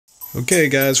Okay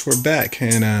guys, we're back,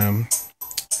 and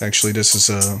actually this is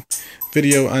a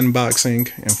video unboxing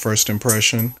and first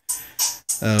impression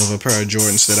of a pair of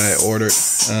Jordans that I ordered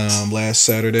last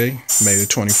Saturday, May the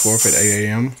 24th at 8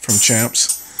 a.m. from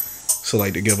Champs. So I'd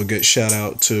like to give a good shout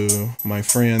out to my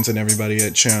friends and everybody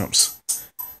at Champs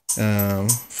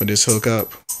for this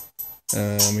hookup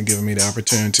and giving me the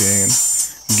opportunity and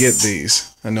get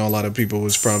these. I know a lot of people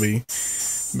was probably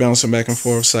bouncing back and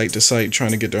forth site to site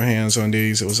trying to get their hands on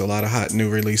these. It was a lot of hot new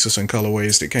releases and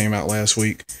colorways that came out last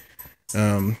week.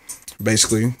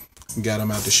 Basically got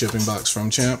them out the shipping box from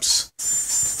Champs,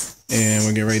 and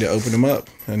we're getting ready to open them up.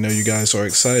 I know you guys are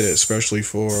excited, especially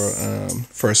for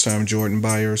first time Jordan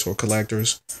buyers or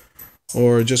collectors,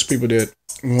 or just people that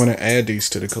want to add these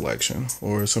to the collection,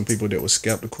 or some people that were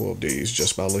skeptical of these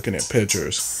just by looking at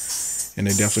pictures, and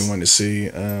they definitely want to see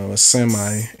a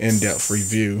semi in-depth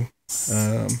review,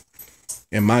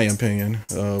 in my opinion,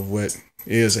 of what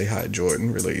is a hot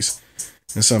Jordan release,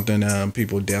 and something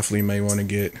people definitely may want to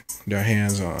get their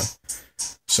hands on.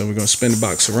 So we're going to spin the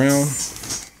box around.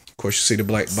 Of course, you see the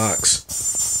black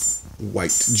box, white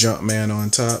Jumpman on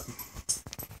top,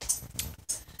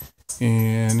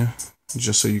 and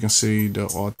just so you can see the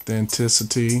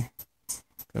authenticity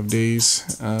of these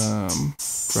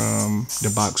from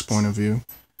the box point of view.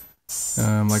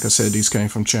 Like I said, these came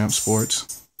from Champ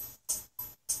Sports.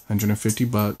 150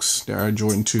 bucks. The Air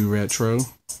Jordan 2 Retro.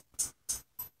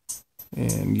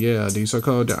 And yeah, these are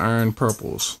called the Iron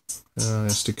Purples.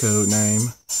 That's the code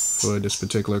name for this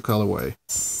particular colorway.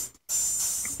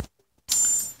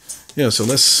 Yeah, so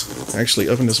let's actually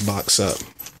open this box up.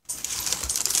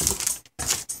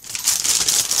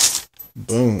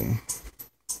 Boom.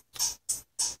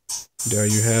 There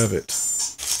you have it.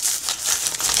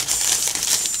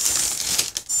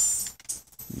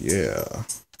 Yeah.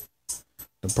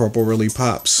 The purple really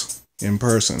pops in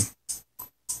person.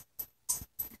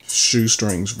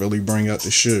 Shoestrings really bring out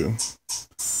the shoe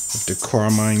with the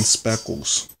carmine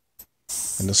speckles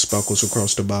and the speckles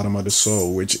across the bottom of the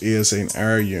sole, which is an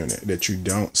air unit that you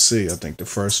don't see. I think the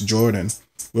first Jordan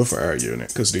with an air unit,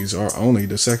 because these are only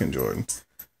the second Jordan.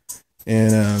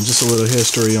 And just a little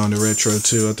history on the Retro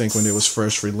 2. I think when it was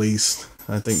first released,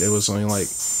 I think it was only like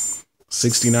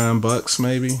 69 bucks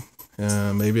maybe.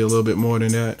 Maybe a little bit more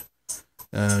than that.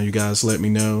 You guys let me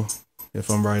know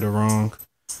if I'm right or wrong.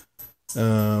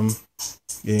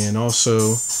 And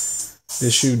also,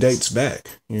 this shoe dates back.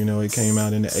 You know, it came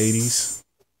out in the 80s.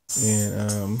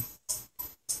 And,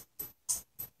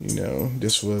 you know,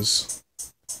 this was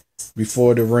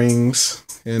before the rings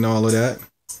and all of that.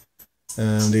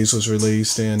 These was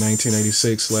released in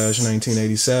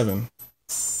 1986/1987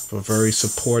 for a very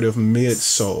supportive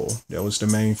midsole. That was the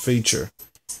main feature.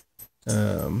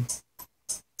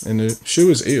 And the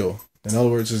shoe is ill. In other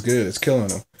words, it's good. It's killing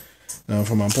them.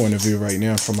 From my point of view right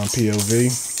now, from my POV.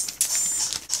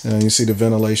 You see the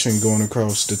ventilation going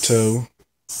across the toe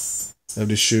of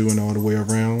the shoe and all the way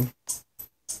around.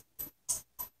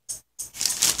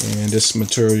 And this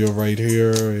material right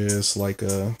here is like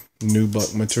a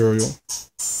nubuck material.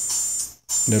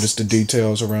 Notice the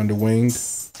details around the wing.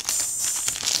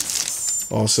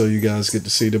 Also, you guys get to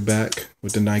see the back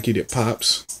with the Nike that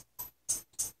pops.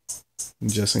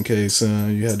 Just in case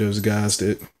you had those guys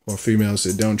that, or females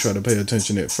that don't try to pay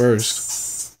attention at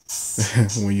first,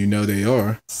 when you know they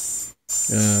are.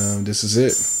 This is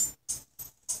it.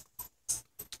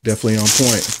 Definitely on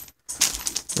point.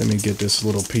 Let me get this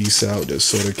little piece out that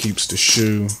sort of keeps the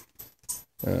shoe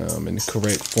in the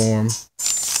correct form.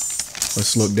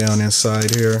 Let's look down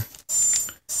inside here.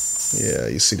 Yeah,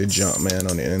 you see the Jumpman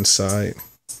on the inside.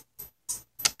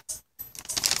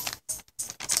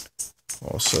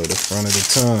 Also the front of the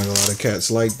tongue. A lot of cats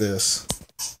like this.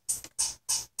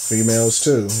 Females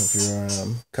too, if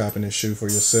you're copping this shoe for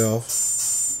yourself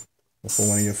or for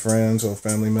one of your friends or a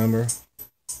family member.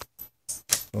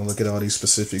 Well, look at all these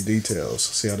specific details.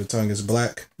 See how the tongue is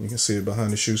black? You can see it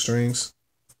behind the shoestrings.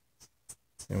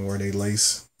 And where they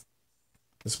lace,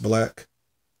 it's black.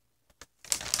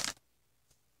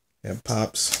 It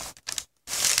pops.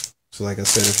 So like I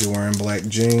said, if you're wearing black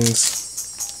jeans,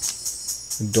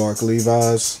 dark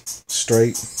Levi's,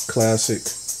 straight, classic,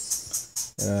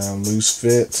 loose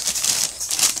fit,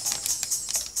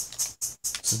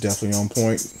 this is definitely on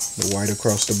point. The white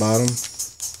across the bottom.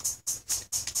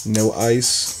 No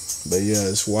ice, but yeah,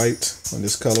 it's white on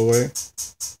this colorway,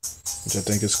 which I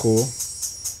think is cool.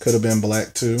 Could have been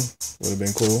black too, would have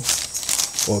been cool.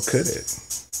 Or could it?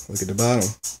 Look at the bottom.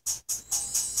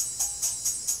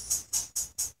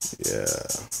 Yeah.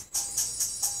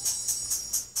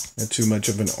 Not too much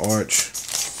of an arch.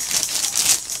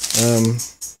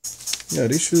 Yeah,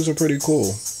 these shoes are pretty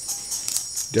cool.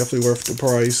 Definitely worth the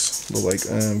price. Look like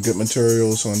good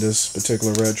materials on this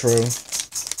particular retro.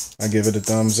 I give it a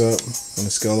thumbs up. On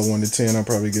a scale of 1 to 10, I'll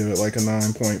probably give it like a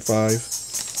 9.5.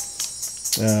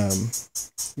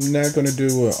 I'm not going to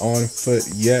do an on foot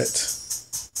yet,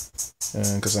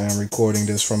 because I am recording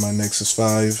this from my Nexus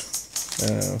 5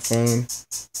 phone.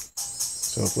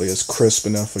 So hopefully it's crisp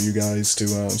enough for you guys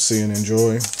to see and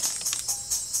enjoy.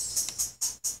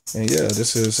 And yeah,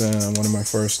 this is one of my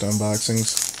first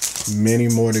unboxings. Many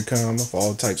more to come of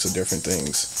all types of different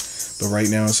things. But right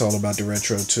now it's all about the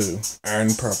Retro 2.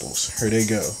 Iron Purples. Here they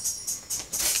go.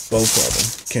 Both of them.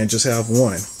 Can't just have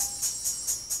one.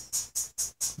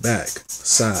 Back,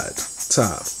 side,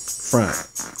 top, front,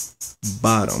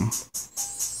 bottom.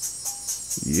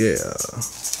 Yeah.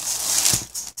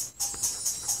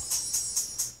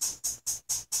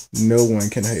 No one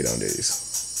can hate on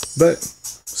these. But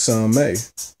some may.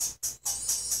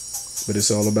 But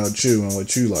it's all about you and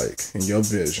what you like and your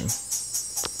vision.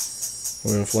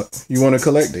 Well, if you want to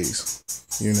collect these,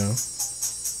 you know,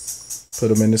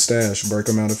 put them in the stash, break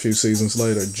them out a few seasons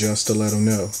later just to let them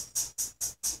know.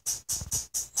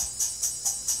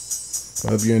 I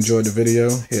hope you enjoyed the video.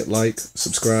 Hit like,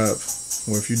 subscribe.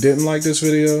 Or if you didn't like this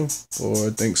video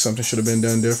or think something should have been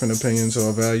done different, opinions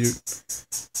are valued,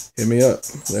 hit me up.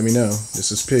 Let me know.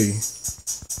 This is P.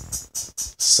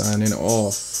 Signing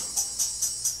off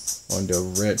on the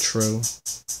Retro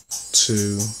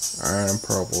 2 Iron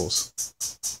Purples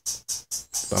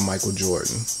by Michael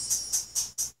Jordan,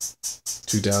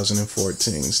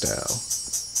 2014 style.